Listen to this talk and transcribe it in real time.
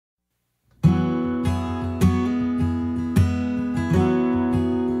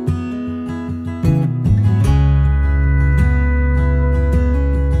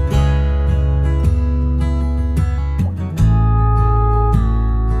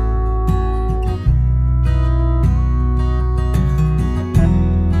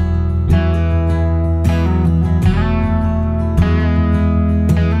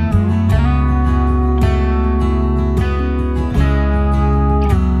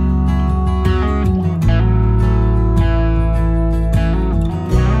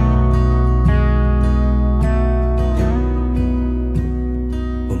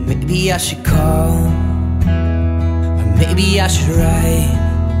maybe I should call, or maybe I should write,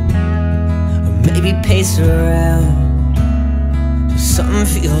 or maybe pace around till something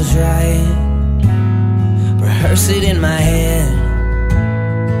feels right. Rehearse it in my head,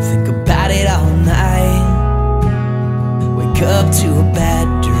 think about it all night. Wake up to a bad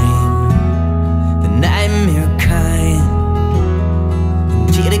dream, the nightmare kind,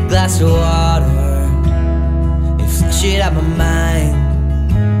 and get a glass of water and flush it out my mind,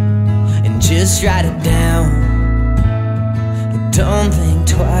 and just write it down. But don't think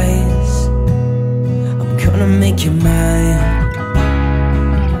twice, I'm gonna make you mine.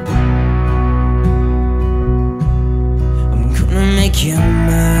 I'm gonna make you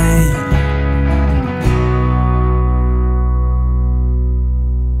mine.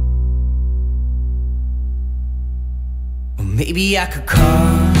 Or maybe I could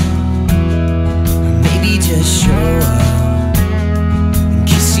call, or maybe just show up and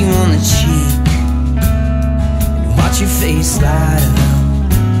kiss you on the cheek and watch your face light up.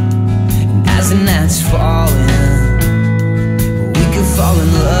 And as the night's falling, we could fall in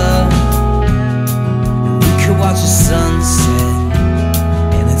love, and we could watch the sunset,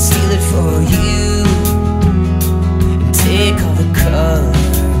 and I'd steal it for you and take all the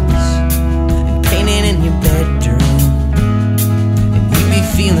colors and paint it in your bedroom, and we'd be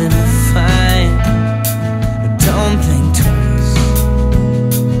feeling fine. But don't think twice,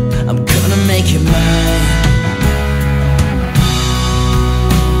 I'm gonna make you mine.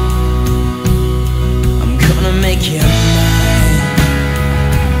 I'm gonna make you mine.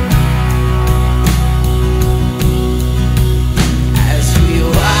 As we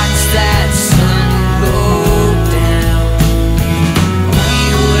watch that sun go down, we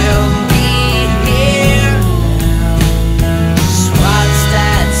will be here now. Just watch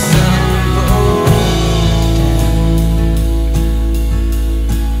that sun go down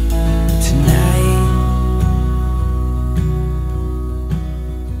tonight.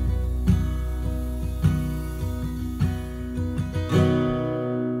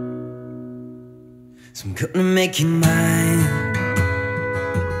 So I'm gonna make you mine.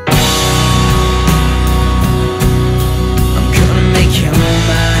 I'm gonna make you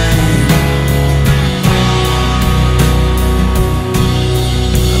mine.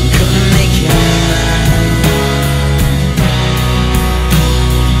 I'm gonna make you mine.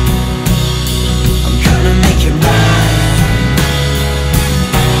 I'm gonna make you mine.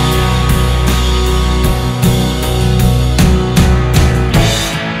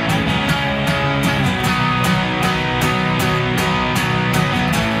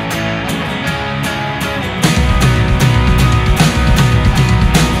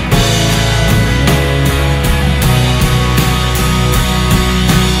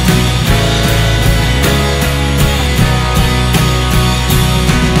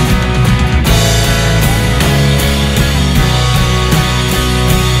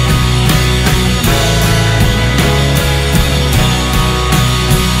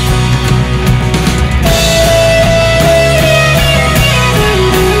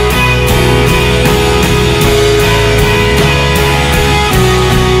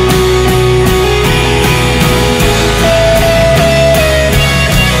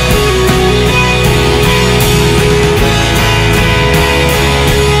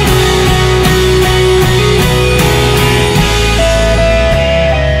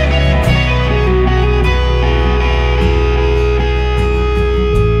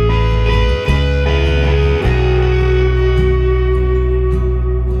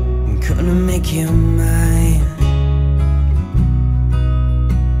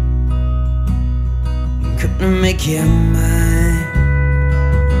 Make you mine.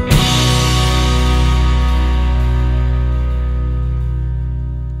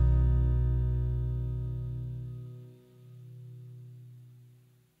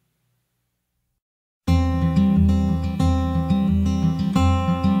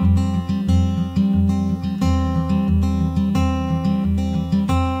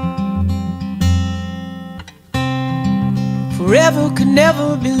 Forever could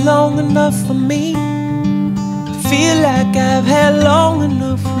never be long enough for me. Feel like I've had long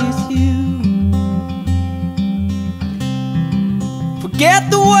enough with you. Forget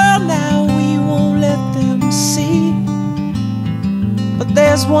the world now, we won't let them see. But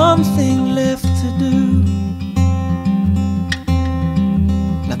there's one thing left to do.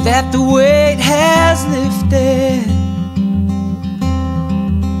 Now that the weight has lifted,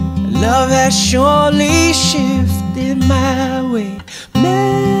 love has surely shifted my way.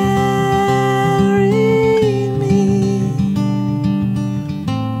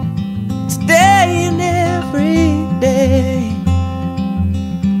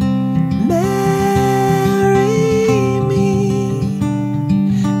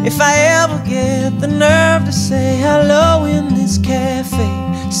 If I ever get the nerve to say hello in this cafe,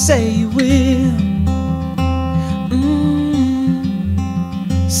 say you will.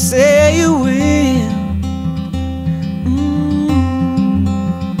 Say you will.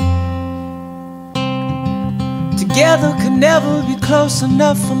 Together could never be close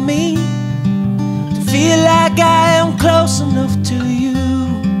enough for me to feel like I am close enough to you.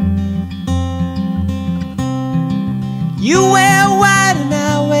 You wear white and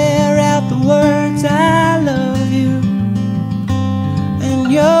I wear out the words I love you,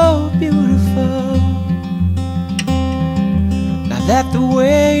 and you're beautiful. Now that the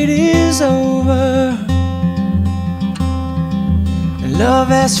wait is over and love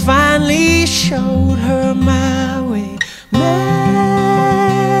has finally showed her my way, marry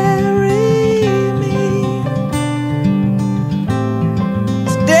me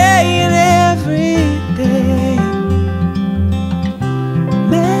today and every day.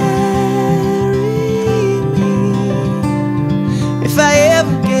 If I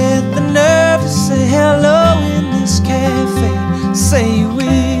ever get the nerve to say hello in this cafe, say you will.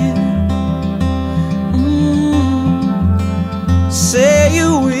 Say you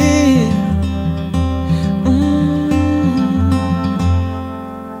will.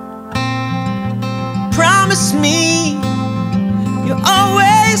 Promise me you'll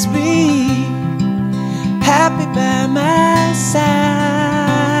always be happy by my side.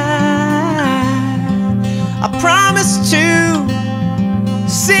 I promise to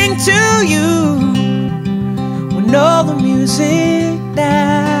sing to you when all the music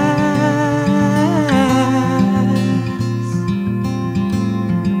dies,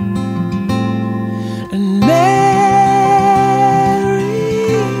 and marry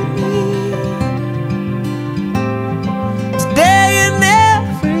me today and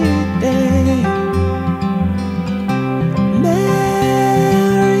every day.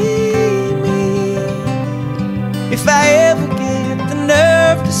 Marry me if I ever get the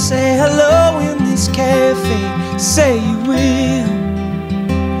nerve to say hello in this cafe, say you will.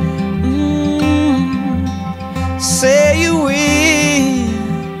 Say you will.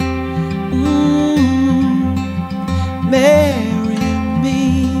 Marry me.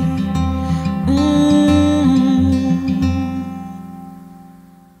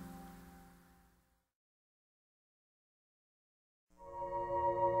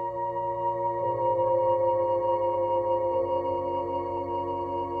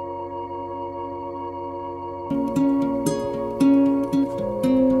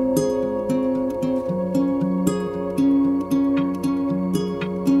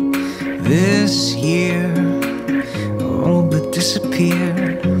 This year, all but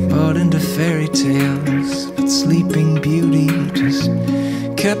disappeared, bought into fairy tales, but Sleeping Beauty just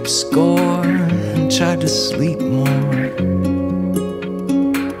kept score and tried to sleep more.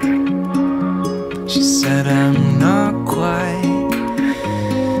 She said, I'm not quite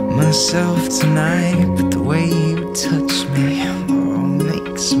myself tonight, but the way you touch me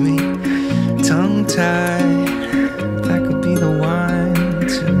makes me tongue-tied. That could be the wine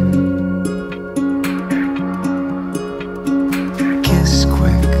too.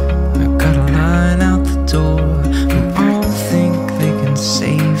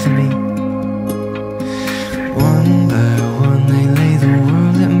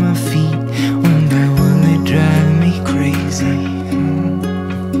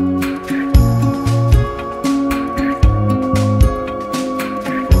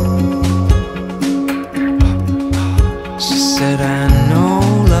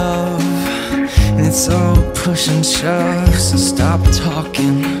 Push and shove, so stop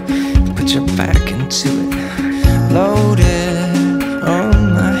talking, put your back into it. Loaded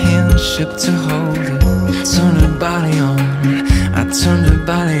on my hand, ship to hold it. Turn her body on, I turned her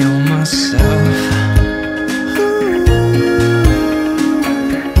body on myself.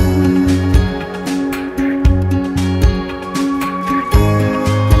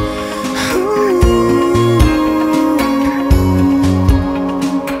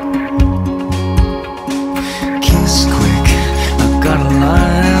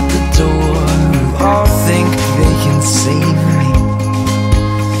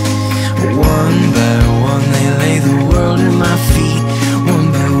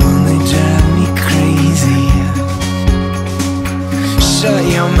 Shut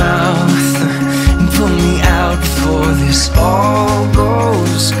your mouth and pull me out before this all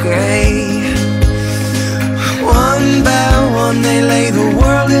goes gray. One by one they lay the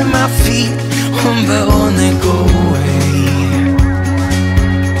world at my feet. One by one they go away.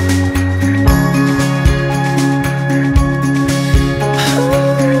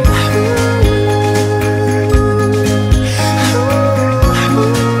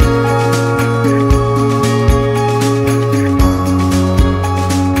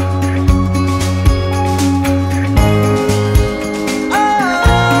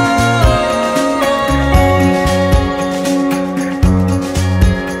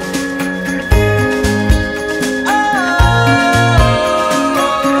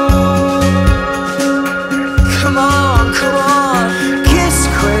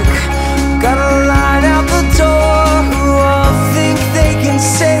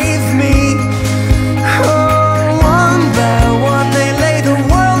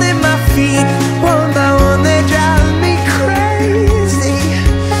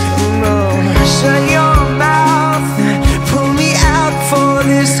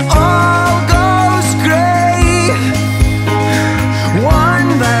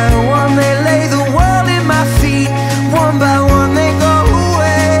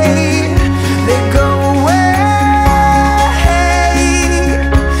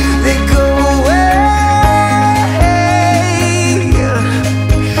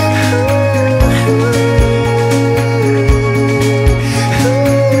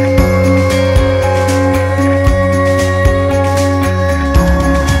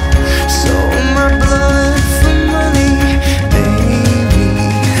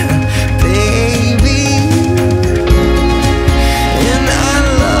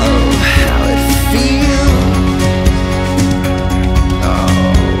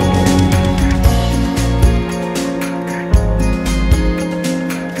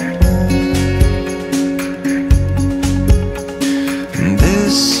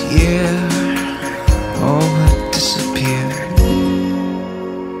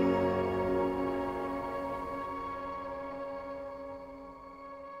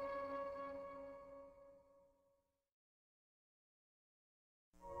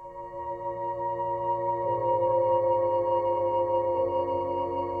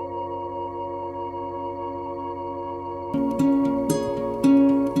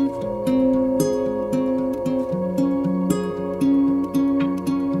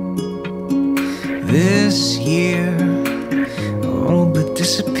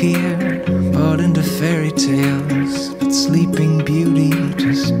 disappeared, bought into fairy tales, but Sleeping Beauty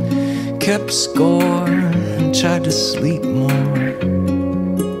just kept score and tried to sleep more.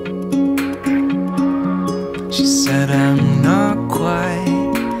 She said, I'm not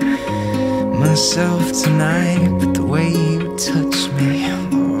quite myself tonight, but the way you touch me,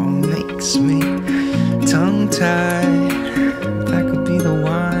 oh, makes me tongue-tied like